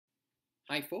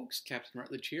Hi folks, Captain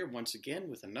Rutlidge here once again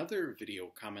with another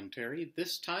video commentary.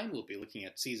 This time we'll be looking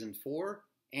at Season 4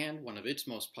 and one of its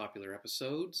most popular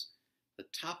episodes, the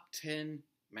Top 10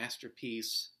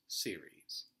 Masterpiece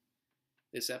Series.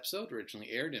 This episode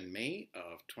originally aired in May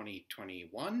of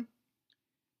 2021,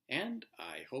 and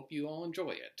I hope you all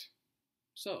enjoy it.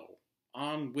 So,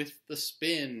 on with the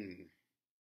spin!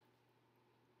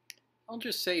 I'll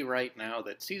just say right now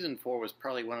that Season 4 was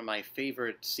probably one of my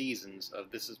favorite seasons of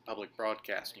This Is Public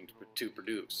Broadcasting to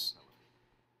produce.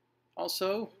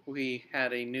 Also, we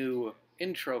had a new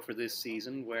intro for this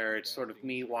season where it's sort of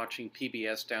me watching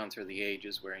PBS down through the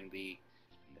ages wearing the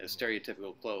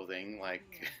stereotypical clothing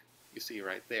like you see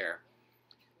right there.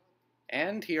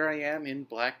 And here I am in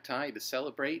black tie to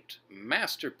celebrate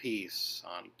Masterpiece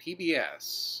on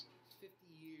PBS.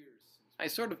 I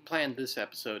sort of planned this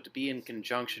episode to be in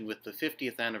conjunction with the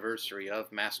 50th anniversary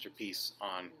of Masterpiece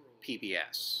on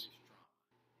PBS.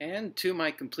 And to my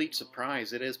complete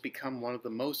surprise, it has become one of the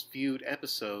most viewed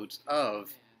episodes of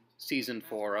Season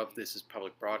 4 of This Is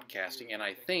Public Broadcasting, and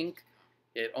I think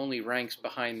it only ranks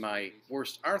behind my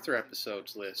Worst Arthur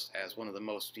episodes list as one of the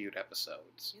most viewed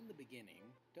episodes.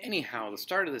 Anyhow, the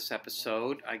start of this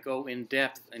episode, I go in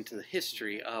depth into the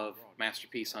history of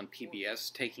Masterpiece on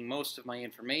PBS, taking most of my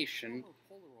information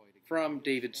from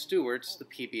David Stewart's The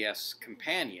PBS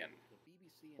Companion.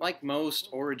 Like most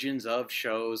origins of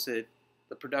shows, the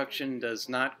production does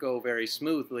not go very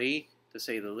smoothly, to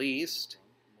say the least.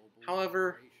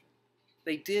 However,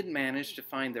 they did manage to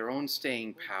find their own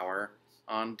staying power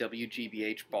on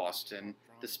WGBH Boston,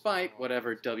 despite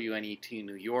whatever WNET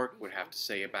New York would have to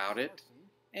say about it.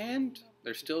 And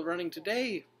they're still running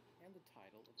today,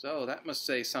 so that must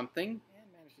say something.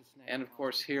 And of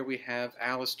course here we have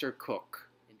Alistair Cook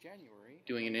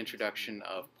doing an introduction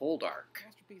of Poldark.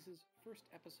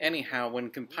 Anyhow, when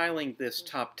compiling this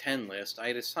top 10 list,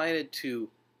 I decided to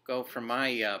go for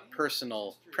my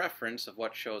personal preference of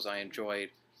what shows I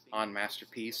enjoyed on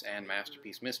Masterpiece and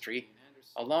Masterpiece Mystery,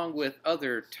 along with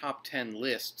other top 10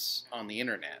 lists on the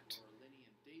internet.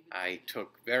 I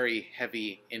took very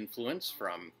heavy influence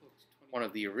from one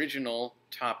of the original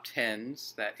top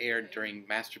 10s that aired during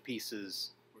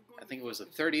Masterpiece's, I think it was the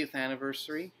 30th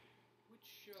anniversary,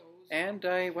 and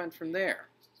I went from there.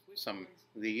 Some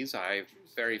of these I'm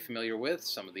very familiar with,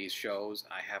 some of these shows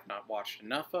I have not watched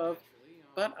enough of,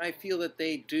 but I feel that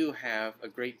they do have a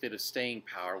great bit of staying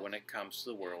power when it comes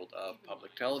to the world of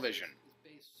public television.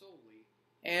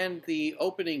 And the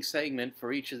opening segment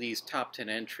for each of these top 10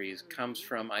 entries comes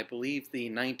from, I believe, the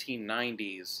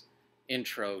 1990s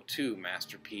intro to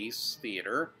Masterpiece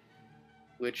Theater,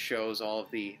 which shows all of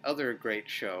the other great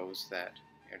shows that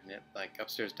are in it, like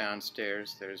Upstairs,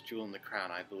 Downstairs, there's Jewel in the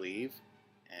Crown, I believe,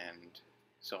 and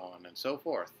so on and so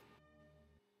forth.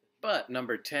 But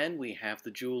number 10, we have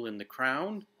The Jewel in the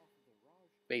Crown,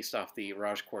 based off the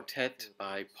Raj Quartet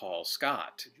by Paul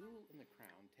Scott.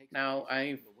 Now,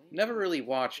 I've never really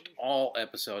watched all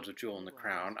episodes of Jewel in the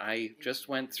Crown. I just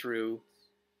went through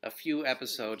a few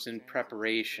episodes in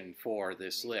preparation for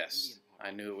this list.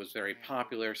 I knew it was very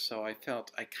popular, so I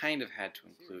felt I kind of had to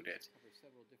include it,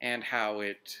 and how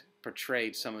it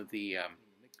portrayed some of the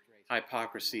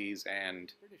hypocrisies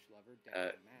and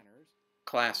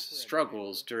class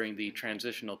struggles during the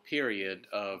transitional period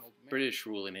of British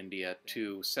rule in India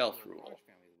to self-rule.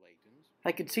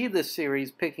 I could see this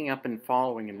series picking up and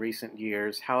following in recent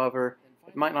years, however,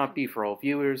 it might not be for all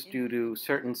viewers due to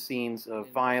certain scenes of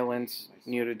violence,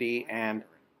 nudity, and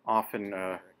often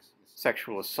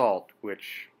sexual assault,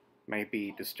 which may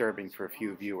be disturbing for a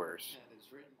few viewers.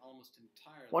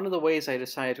 One of the ways I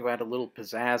decided to add a little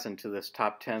pizzazz into this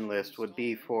top 10 list would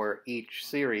be for each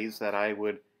series that I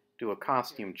would do a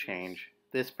costume change.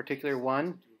 This particular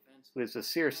one was a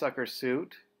seersucker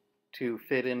suit to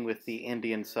fit in with the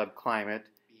Indian subclimate,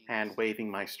 and waving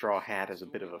my straw hat as a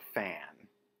bit of a fan.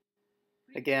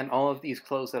 Again, all of these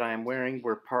clothes that I am wearing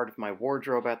were part of my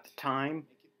wardrobe at the time,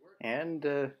 and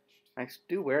I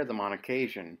do wear them on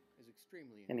occasion.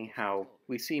 Anyhow,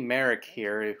 we see Merrick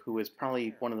here, who is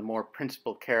probably one of the more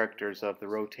principal characters of the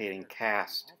rotating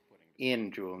cast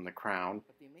in Jewel in the Crown.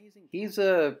 He's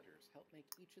a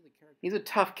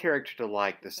tough character to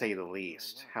like, to say the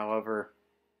least. However,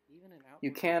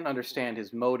 you can understand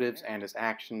his motives and his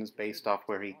actions based off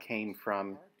where he came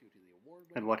from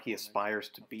and what he aspires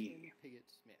to be.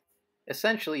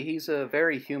 Essentially, he's a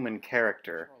very human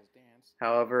character.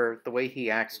 However, the way he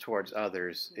acts towards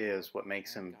others is what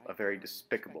makes him a very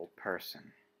despicable person.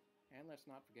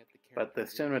 But the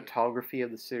cinematography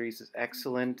of the series is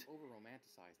excellent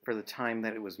for the time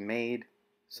that it was made,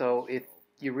 so if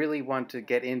you really want to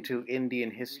get into Indian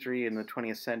history in the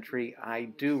 20th century, I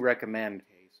do recommend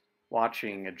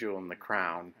watching A Jewel in the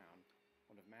Crown.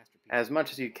 As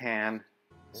much as you can.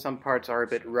 Some parts are a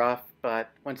bit rough, but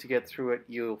once you get through it,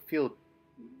 you'll feel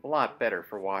a lot better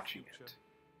for watching it.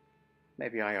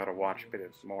 Maybe I ought to watch a bit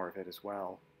more of it as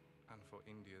well. And for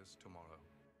India's tomorrow.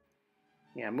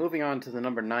 Yeah, moving on to the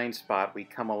number 9 spot, we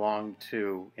come along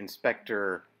to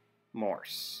Inspector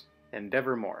Morse.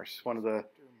 Endeavor Morse, one of the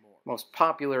most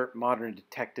popular modern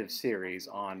detective series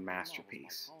on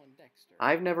Masterpiece.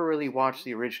 I've never really watched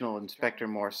the original Inspector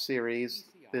Morse series.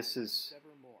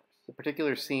 The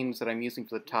particular scenes that I'm using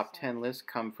for the top 10 list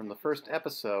come from the first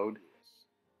episode,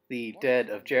 The Dead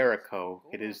of Jericho.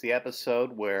 It is the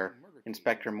episode where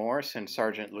Inspector Morse and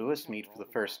Sergeant Lewis meet for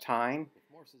the first time,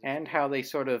 and how they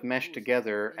sort of mesh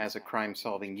together as a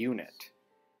crime-solving unit.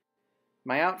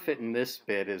 My outfit in this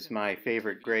bit is my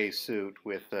favorite gray suit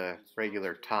with a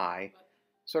regular tie,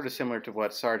 sort of similar to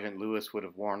what Sergeant Lewis would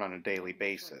have worn on a daily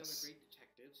basis.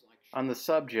 On the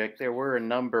subject, there were a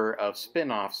number of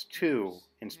spin-offs to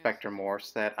Inspector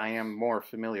Morse that I am more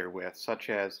familiar with, such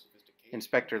as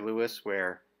Inspector Lewis,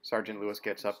 where Sergeant Lewis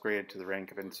gets upgraded to the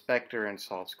rank of inspector and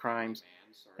solves crimes,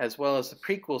 as well as the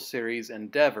prequel series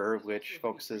Endeavor, which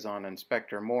focuses on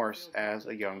Inspector Morse as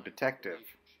a young detective.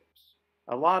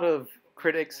 A lot of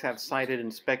critics have cited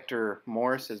Inspector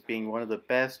Morse as being one of the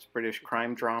best British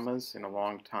crime dramas in a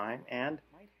long time, and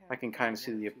I can kind of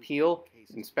see the appeal.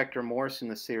 Inspector Morse in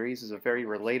the series is a very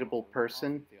relatable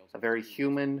person, a very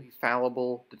human,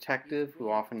 fallible detective who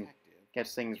often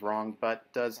gets things wrong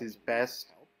but does his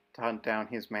best to hunt down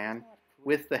his man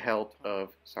with the help of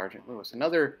Sergeant Lewis.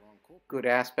 Another good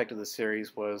aspect of the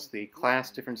series was the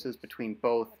class differences between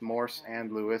both Morse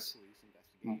and Lewis.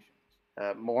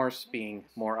 Morse being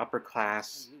more upper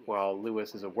class, while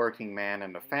Lewis is a working man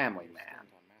and a family man.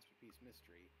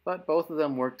 But both of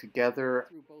them work together,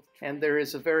 and there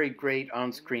is a very great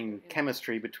on-screen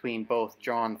chemistry between both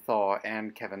John Thaw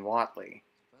and Kevin Whatley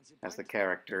as the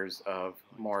characters of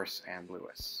Morse and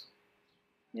Lewis.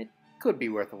 It could be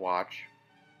worth a watch.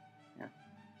 Yeah.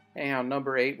 Anyhow,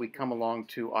 number 8, we come along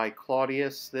to I,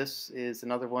 Claudius. This is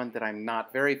another one that I'm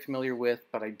not very familiar with,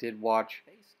 but I did watch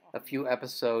a few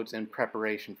episodes in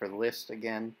preparation for the list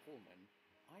again.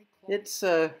 It's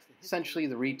essentially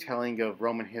the retelling of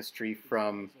Roman history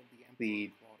from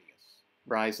the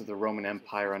rise of the Roman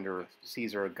Empire under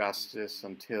Caesar Augustus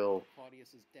until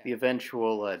the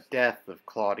eventual death of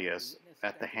Claudius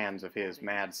at the hands of his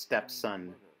mad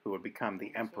stepson, who would become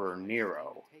the Emperor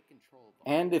Nero.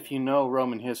 And if you know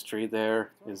Roman history,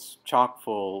 there is chock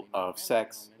full of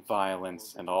sex,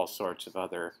 violence, and all sorts of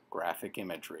other graphic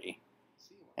imagery.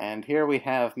 And here we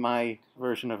have my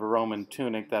version of a Roman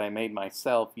tunic that I made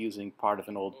myself using part of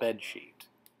an old bedsheet.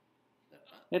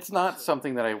 It's not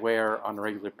something that I wear on a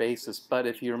regular basis, but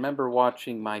if you remember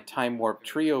watching my Time Warp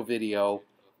Trio video,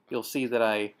 you'll see that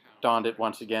I donned it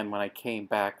once again when I came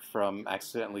back from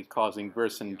accidentally causing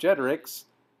Vercingetorix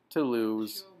to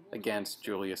lose against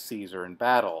Julius Caesar in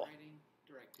battle.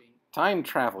 Time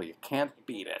travel, you can't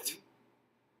beat it.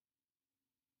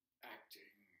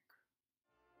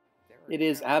 It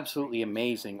is absolutely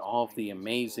amazing, all of the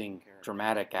amazing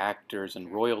dramatic actors and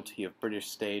royalty of British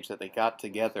stage that they got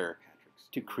together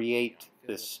to create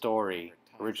this story,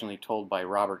 originally told by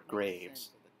Robert Graves.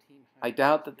 I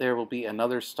doubt that there will be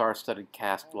another star-studded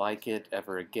cast like it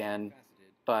ever again,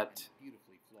 but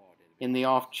in the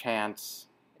off chance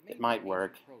it might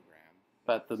work.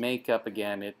 But the makeup,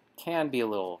 again, it can be a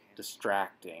little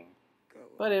distracting.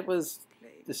 But it was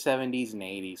the 70s and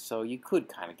 80s, so you could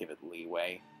kind of give it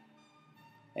leeway.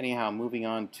 Anyhow, moving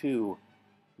on to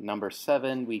number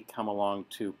 7, we come along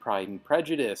to Pride and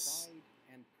Prejudice.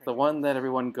 The one that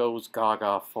everyone goes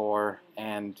gaga for,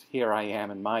 and here I am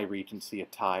in my Regency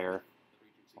attire,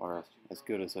 or as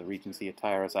good as a Regency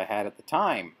attire as I had at the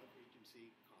time.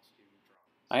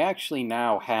 I actually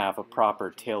now have a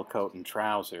proper tailcoat and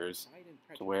trousers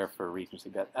to wear for Regency,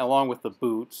 along with the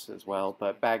boots as well,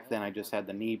 but back then I just had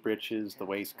the knee breeches, the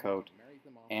waistcoat,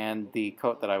 and the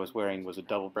coat that I was wearing was a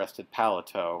double-breasted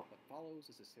paletot.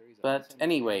 But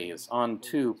anyways, on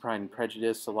to Pride and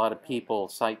Prejudice. A lot of people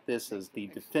cite this as the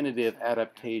definitive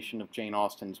adaptation of Jane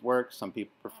Austen's work. Some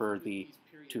people prefer the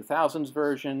 2000s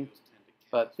version,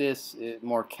 but this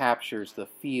more captures the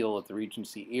feel of the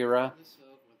Regency era.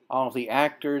 All of the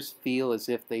actors feel as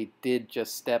if they did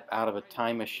just step out of a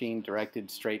time machine directed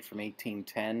straight from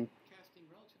 1810.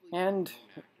 And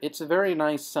it's a very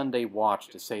nice Sunday watch,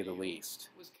 to say the least.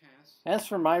 As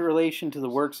for my relation to the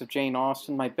works of Jane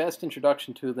Austen, my best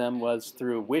introduction to them was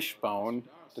through Wishbone,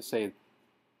 to say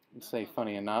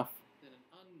funny enough.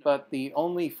 But the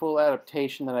only full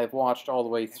adaptation that I've watched all the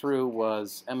way through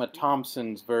was Emma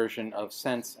Thompson's version of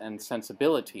Sense and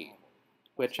Sensibility.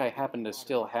 which I happen to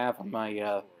still have on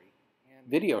my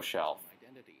video shelf.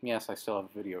 Yes, I still have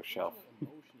a video shelf.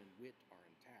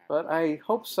 But I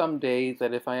hope someday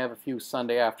that if I have a few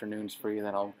Sunday afternoons free,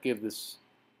 that I'll give this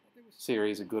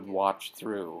series a good watch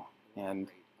through. And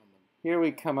here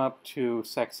we come up to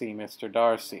sexy Mr.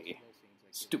 Darcy.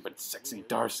 Stupid sexy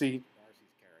Darcy.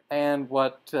 And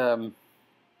what, in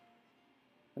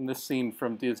this scene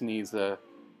from Disney's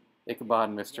Ichabod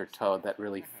and Mr. Toad that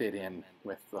really fit in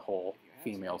with the whole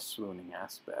female swooning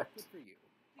aspect.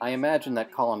 I imagine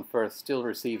that Colin Firth still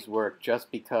receives work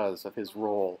just because of his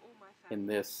role in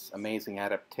this amazing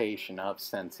adaptation of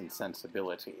Sense and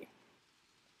Sensibility.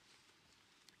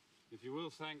 If you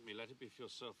will thank me, let it be for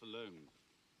yourself alone.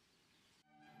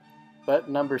 But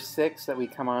number 6 that we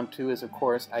come on to is, of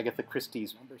course, Agatha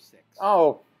Christie's...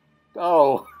 Oh!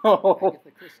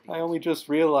 I only just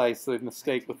realized the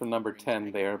mistake with the number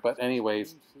 10 there. But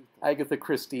anyways, Agatha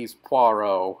Christie's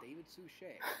Poirot.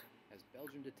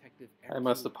 I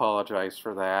must apologize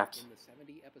for that.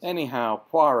 Anyhow,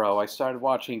 Poirot. I started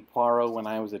watching Poirot when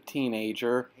I was a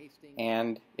teenager,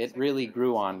 and it really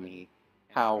grew on me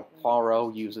how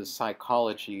Poirot uses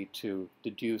psychology to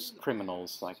deduce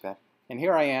criminals like that. And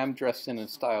here I am, dressed in a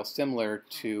style similar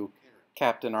to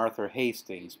Captain Arthur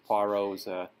Hastings, Poirot's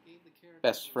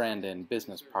best friend and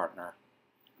business partner.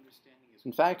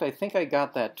 In fact, I think I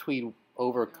got that tweed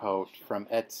overcoat from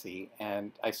Etsy,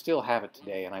 and I still have it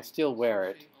today, and I still wear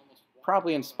it,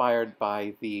 probably inspired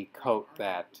by the coat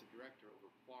that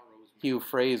Hugh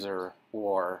Fraser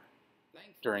wore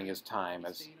during his time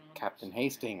as Captain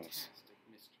Hastings.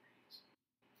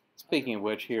 Speaking of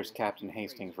which, here's Captain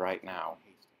Hastings right now.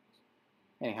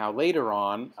 Anyhow, later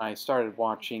on, I started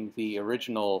watching the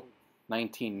original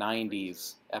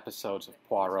 1990s episodes of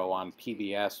Poirot on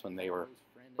PBS when they were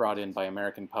brought in by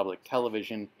American Public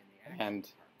Television, and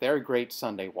they're a great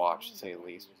Sunday watch, to say the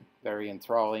least. Very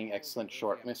enthralling, excellent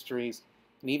short mysteries,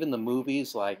 and even the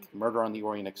movies like Murder on the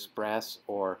Orient Express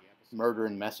or Murder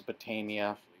in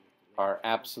Mesopotamia are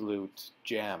absolute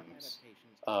gems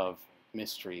of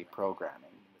mystery programming.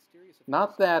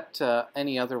 Not that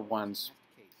any other ones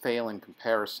fail in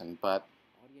comparison, but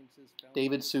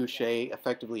David Suchet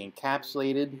effectively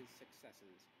encapsulated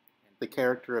the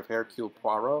character of Hercule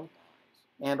Poirot,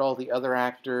 and all the other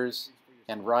actors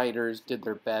and writers did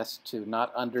their best to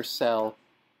not undersell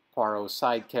Poirot's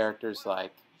side characters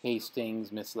like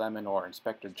Hastings, Miss Lemon, or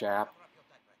Inspector Japp.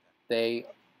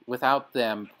 Without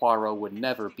them, Poirot would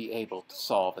never be able to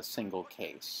solve a single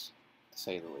case, to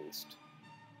say the least.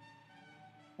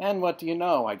 And what do you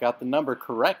know? I got the number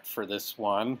correct for this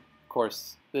one. Of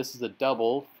course, this is a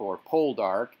double for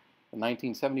Poldark, the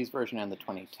 1970s version and the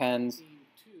 2010s,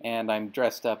 and I'm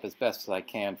dressed up as best as I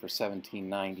can for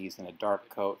 1790s in a dark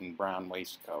coat and brown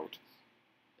waistcoat.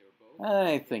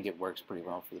 I think it works pretty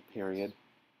well for the period.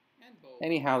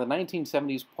 Anyhow, the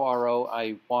 1970s Poirot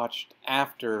I watched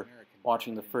after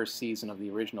watching the first season of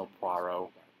the original Poirot.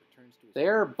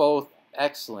 They're both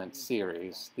excellent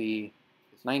series. The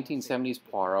 1970s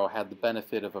Poirot had the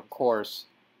benefit of course,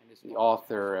 the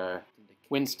author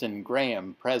Winston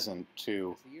Graham present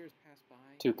to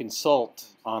consult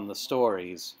on the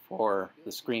stories for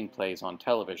the screenplays on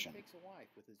television.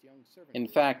 In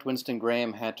fact, Winston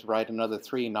Graham had to write another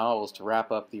 3 novels to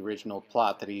wrap up the original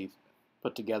plot that he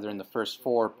put together in the first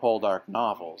 4 Poldark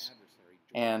novels.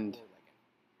 And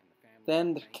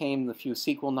then came the few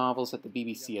sequel novels that the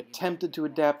BBC attempted to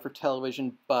adapt for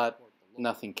television, but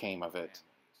nothing came of it.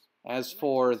 As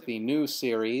for the new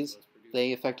series,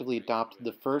 they effectively adopted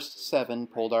the first 7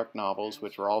 Poldark novels,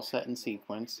 which were all set in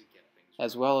sequence,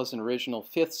 as well as an original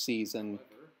 5th season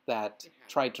that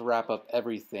tried to wrap up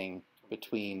everything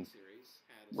between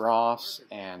Ross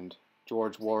and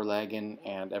George Warlegan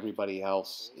and everybody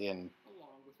else in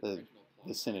the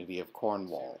vicinity of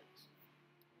Cornwall.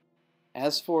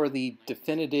 As for the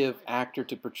definitive actor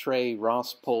to portray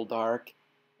Ross Poldark,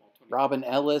 Robin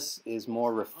Ellis is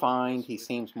more refined. He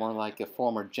seems more like a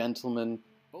former gentleman,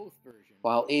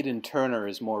 while Aidan Turner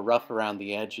is more rough around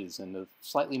the edges and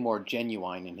slightly more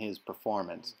genuine in his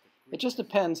performance. It just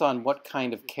depends on what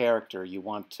kind of character you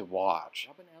want to watch,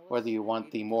 whether you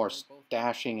want the more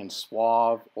dashing and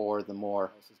suave or the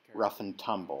more rough and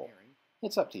tumble.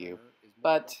 It's up to you.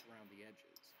 But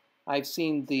I've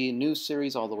seen the new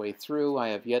series all the way through. I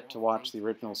have yet to watch the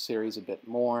original series a bit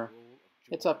more.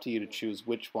 It's up to you to choose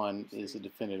which one is the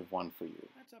definitive one for you.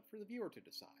 That's up for the viewer to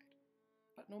decide.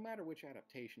 But no matter which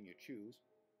adaptation you choose,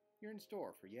 you're in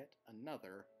store for yet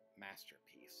another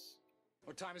masterpiece.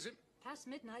 What time is it? Past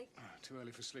midnight. Too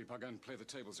early for sleep. I'll go and play the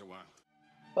tables a while.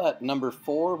 But number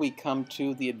 4, we come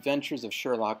to The Adventures of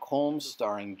Sherlock Holmes,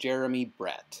 starring Jeremy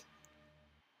Brett.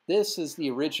 This is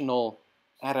the original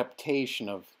adaptation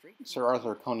of Sir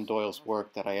Arthur Conan Doyle's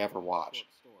work that I ever watched.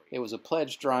 It was a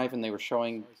pledge drive, and they were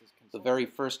showing the very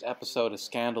first episode of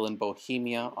Scandal in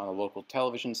Bohemia on a local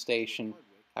television station.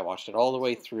 I watched it all the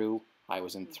way through. I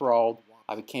was enthralled.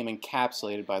 I became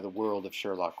encapsulated by the world of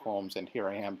Sherlock Holmes, and here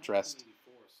I am dressed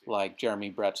like Jeremy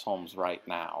Brett's Holmes right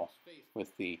now,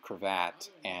 with the cravat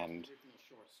and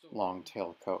long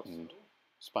tailcoat and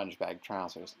sponge bag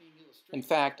trousers. In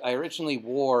fact, I originally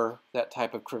wore that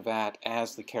type of cravat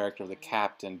as the character of the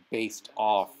Captain, based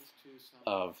off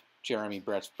of Jeremy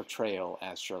Brett's portrayal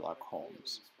as Sherlock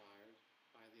Holmes.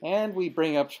 And we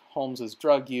bring up Holmes's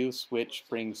drug use, which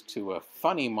brings to a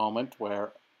funny moment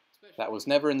where that was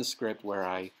never in the script, where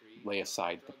I lay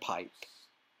aside the pipe.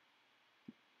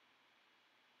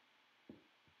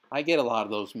 I get a lot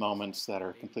of those moments that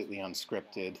are completely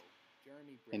unscripted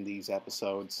in these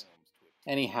episodes.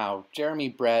 Anyhow, Jeremy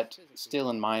Brett, still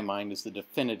in my mind, is the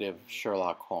definitive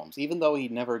Sherlock Holmes. Even though he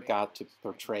never got to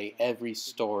portray every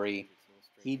story,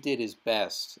 he did his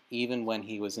best, even when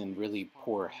he was in really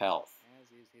poor health.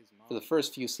 For the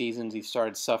first few seasons, he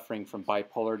started suffering from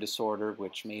bipolar disorder,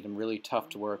 which made him really tough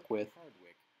to work with.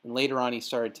 And later on, he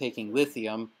started taking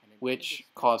lithium, which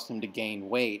caused him to gain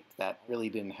weight. That really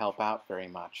didn't help out very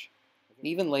much.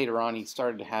 Even later on, he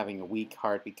started having a weak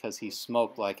heart because he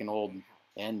smoked like an old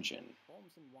engine.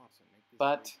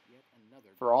 But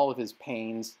for all of his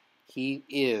pains, he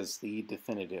is the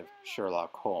definitive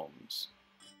Sherlock Holmes.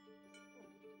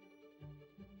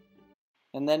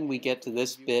 And then we get to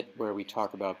this bit where we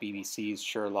talk about BBC's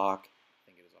Sherlock.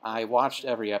 I watched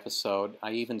every episode.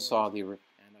 I even saw the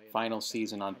final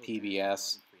season on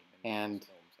PBS, and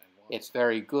it's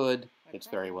very good. It's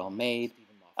very well made.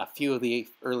 A few of the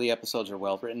early episodes are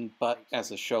well written, but as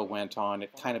the show went on,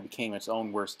 it kind of became its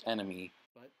own worst enemy.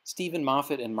 Stephen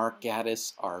Moffat and Mark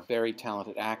Gatiss are very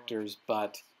talented actors,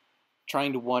 but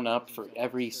trying to one-up for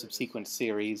every subsequent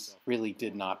series really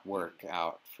did not work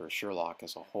out for Sherlock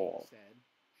as a whole.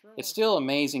 It's still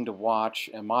amazing to watch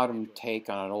a modern take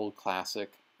on an old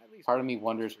classic. Part of me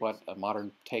wonders what a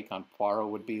modern take on Poirot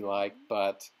would be like,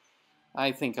 but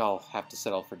I think I'll have to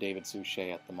settle for David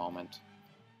Suchet at the moment.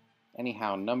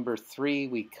 Anyhow, number 3,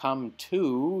 we come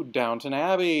to Downton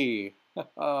Abbey.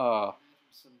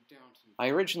 I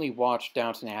originally watched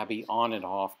Downton Abbey on and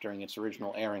off during its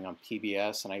original airing on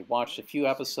PBS, and I watched a few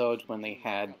episodes when they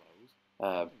had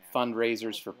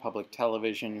fundraisers for public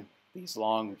television, these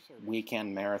long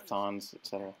weekend marathons,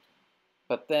 etc.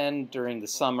 But then, during the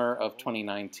summer of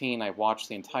 2019, I watched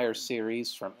the entire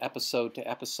series from episode to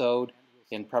episode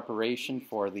in preparation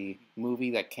for the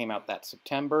movie that came out that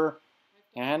September,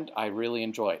 and I really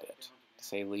enjoyed it. To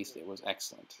say the least, it was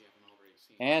excellent.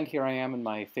 And here I am in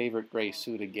my favorite gray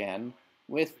suit again,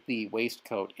 with the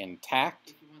waistcoat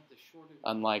intact,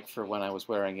 unlike for when I was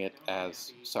wearing it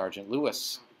as Sergeant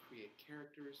Lewis.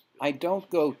 I don't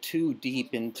go too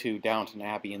deep into Downton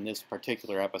Abbey in this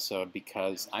particular episode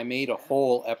because I made a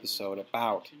whole episode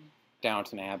about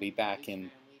Downton Abbey back in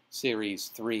Series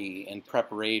 3 in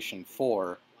preparation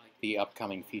for the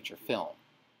upcoming feature film.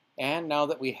 And now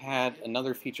that we had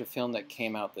another feature film that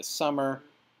came out this summer,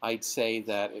 I'd say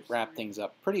that it wrapped things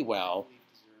up pretty well,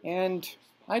 and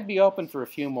I'd be open for a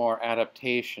few more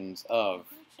adaptations of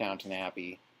Downton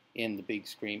Abbey in the big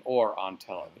screen or on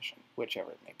television, whichever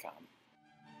it may come.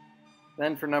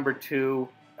 Then for number 2,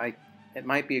 it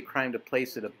might be a crime to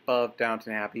place it above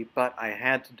Downton Abbey, but I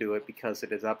had to do it because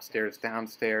it is Upstairs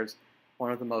Downstairs,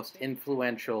 one of the most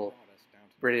influential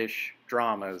British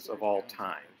dramas of all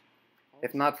time.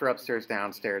 If not for Upstairs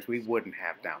Downstairs, we wouldn't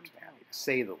have Downton Abbey, to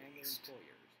say the least.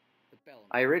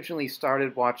 I originally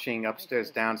started watching Upstairs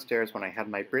Downstairs when I had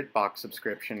my BritBox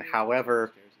subscription.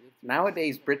 However,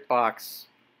 nowadays BritBox,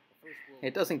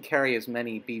 it doesn't carry as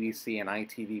many BBC and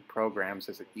ITV programs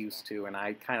as it used to, and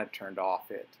I kind of turned off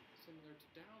it.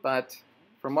 But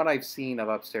from what I've seen of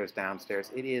Upstairs Downstairs,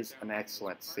 it is an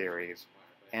excellent series,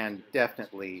 and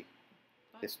definitely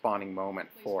the spawning moment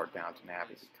for Downton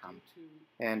Abbey to come.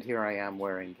 And here I am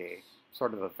wearing a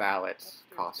sort of a valet's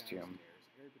costume.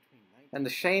 And the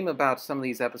shame about some of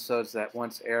these episodes that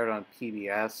once aired on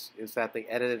PBS is that they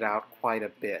edited out quite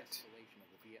a bit,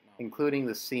 including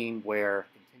the scene where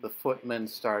the footman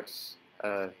starts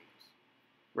a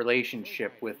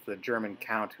relationship with the German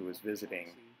count who is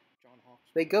visiting.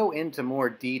 They go into more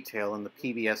detail in the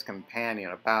PBS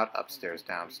companion about Upstairs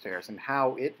Downstairs and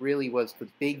how it really was the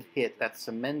big hit that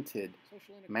cemented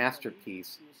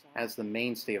Masterpiece as the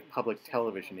mainstay of public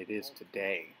television it is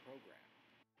today.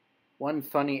 One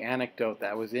funny anecdote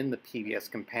that was in the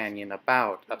PBS companion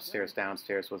about Upstairs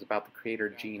Downstairs was about the creator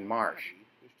Jean Marsh.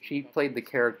 She played the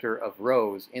character of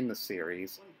Rose in the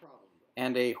series,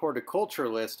 and a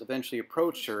horticulturalist eventually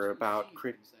approached her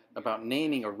about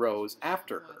naming a rose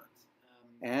after her.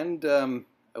 And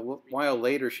a while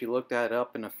later, she looked that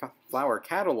up in a flower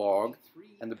catalog,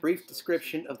 and the brief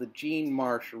description of the Jean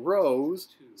Marsh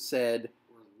rose said,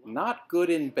 "Not good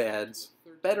in beds,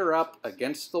 better up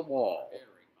against the wall."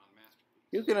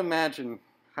 You can imagine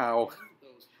how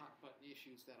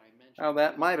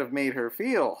that might have made her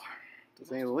feel, to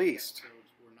say the least.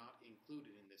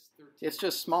 It's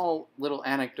just small little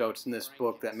anecdotes in this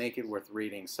book that make it worth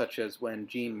reading, such as when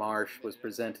Jean Marsh was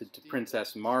presented to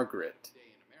Princess Margaret,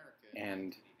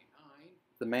 and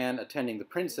the man attending the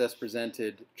princess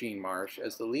presented Jean Marsh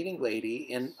as the leading lady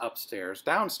in Upstairs,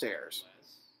 Downstairs.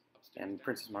 And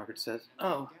Princess Margaret says,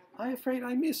 "Oh, I'm afraid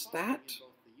I missed that."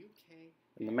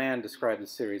 And the man described the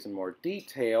series in more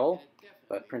detail,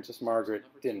 but Princess Margaret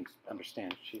didn't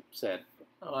understand. She said,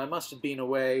 "Oh, I must have been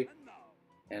away."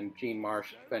 And Jean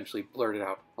Marsh eventually blurted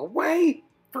out, "Away?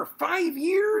 For 5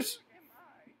 years?"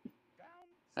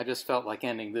 I just felt like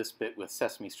ending this bit with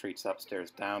Sesame Street's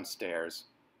Upstairs, Downstairs.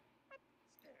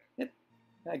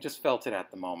 I just felt it at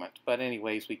the moment. But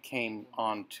anyways, we came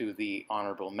on to the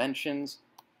honorable mentions.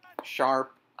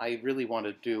 Sharp, I really want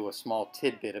to do a small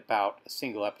tidbit about a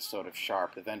single episode of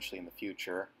Sharp eventually in the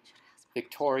future.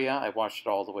 Victoria, I watched it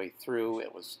all the way through.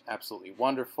 It was absolutely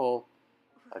wonderful.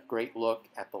 A great look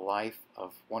at the life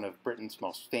of one of Britain's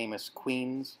most famous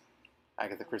queens,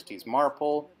 Agatha Christie's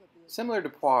Marple, similar to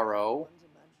Poirot,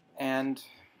 and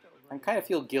I kind of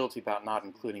feel guilty about not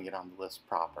including it on the list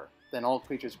proper. Then All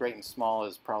Creatures Great and Small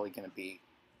is probably going to be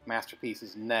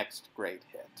Masterpiece's next great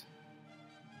hit.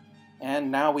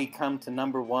 And now we come to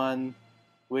number 1,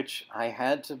 which I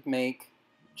had to make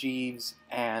Jeeves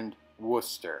and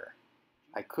Wooster.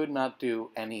 I could not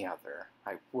do any other.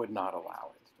 I would not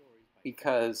allow it.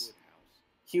 Because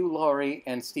Hugh Laurie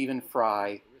and Stephen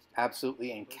Fry absolutely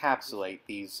encapsulate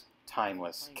these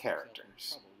timeless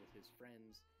characters.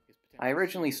 I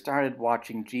originally started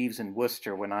watching Jeeves and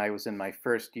Wooster when I was in my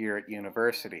first year at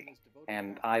university,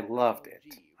 and I loved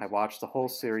it. I watched the whole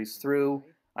series through.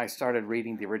 I started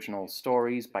reading the original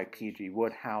stories by P.G.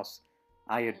 Wodehouse.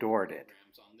 I adored it.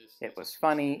 It was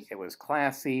funny, it was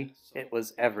classy, it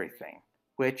was everything,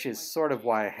 which is sort of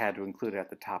why I had to include it at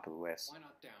the top of the list.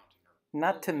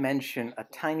 Not to mention a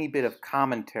tiny bit of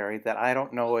commentary that I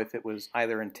don't know if it was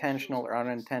either intentional or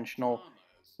unintentional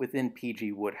within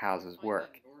P.G. Wodehouse's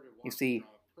work. You see,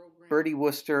 Bertie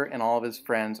Wooster and all of his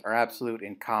friends are absolute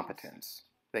incompetents.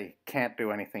 They can't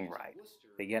do anything right.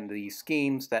 They get into these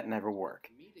schemes that never work.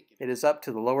 It is up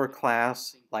to the lower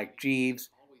class, like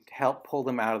Jeeves, to help pull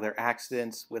them out of their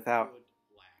accidents without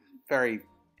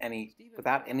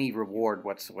any reward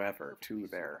whatsoever to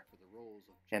their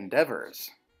endeavors.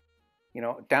 You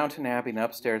know, Downton Abbey and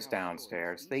Upstairs,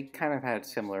 Downstairs, they kind of had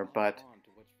similar, but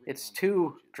it's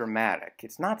too dramatic.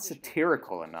 It's not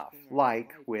satirical enough,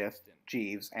 like with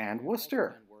Jeeves and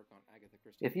Wooster.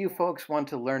 If you folks want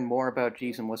to learn more about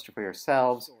Jeeves and Wooster for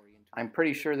yourselves, I'm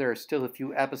pretty sure there are still a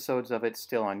few episodes of it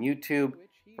still on YouTube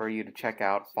for you to check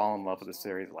out, fall in love with the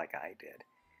series like I did.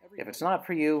 If it's not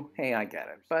for you, hey, I get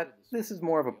it, but this is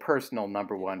more of a personal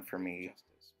number 1 for me.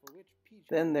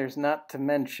 Then there's not to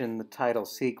mention the title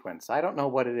sequence. I don't know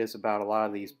what it is about a lot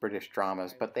of these British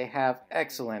dramas, but they have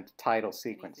excellent title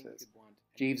sequences.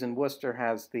 Jeeves and Wooster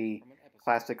has the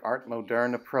classic art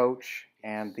moderne approach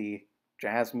and the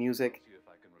jazz music.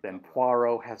 Then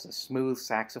Poirot has a smooth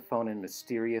saxophone and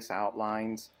mysterious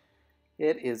outlines.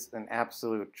 It is an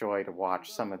absolute joy to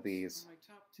watch some of these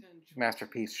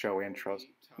Masterpiece show intros.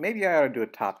 Maybe I ought to do a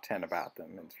top 10 about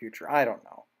them in the future. I don't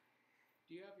know.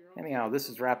 Anyhow, this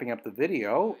is wrapping up the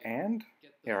video, and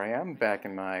here I am back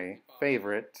in my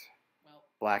favorite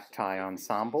black tie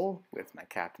ensemble with my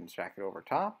captain's jacket over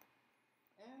top,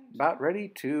 about ready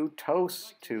to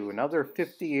toast to another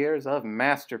 50 years of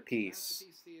Masterpiece.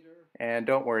 And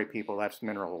don't worry, people, that's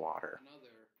mineral water.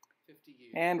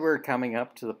 And we're coming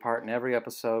up to the part in every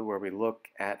episode where we look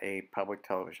at a public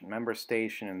television member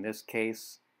station. In this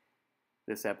case,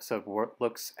 this episode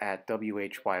looks at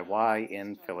WHYY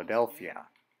in Philadelphia.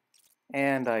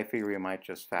 And I figure we might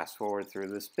just fast forward through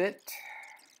this bit.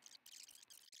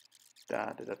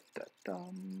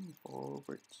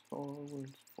 Forwards,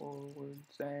 forwards,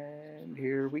 forwards, and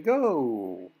here we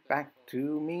go. Back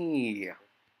to me.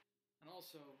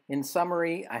 In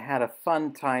summary, I had a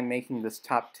fun time making this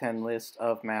top 10 list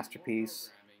of Masterpiece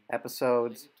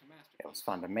episodes. It was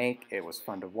fun to make, it was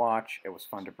fun to watch, it was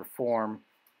fun to perform.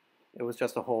 It was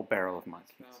just a whole barrel of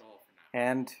monkeys.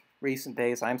 And recent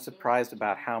days, I'm surprised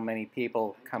about how many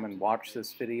people come and watch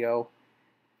this video.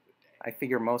 I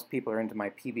figure most people are into my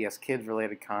PBS Kids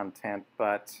related content,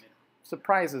 but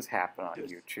surprises happen on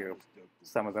YouTube.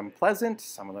 Some of them pleasant,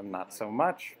 some of them not so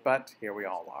much, but here we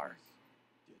all are.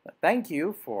 Thank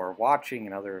you for watching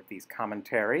another of these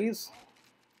commentaries.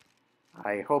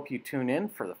 I hope you tune in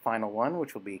for the final one,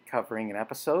 which will be covering an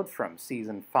episode from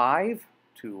Season 5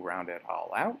 to round it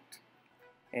all out.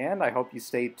 And I hope you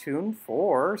stay tuned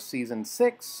for Season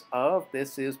 6 of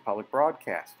This Is Public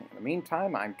Broadcasting. In the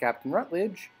meantime, I'm Captain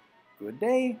Rutlidge. Good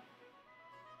day.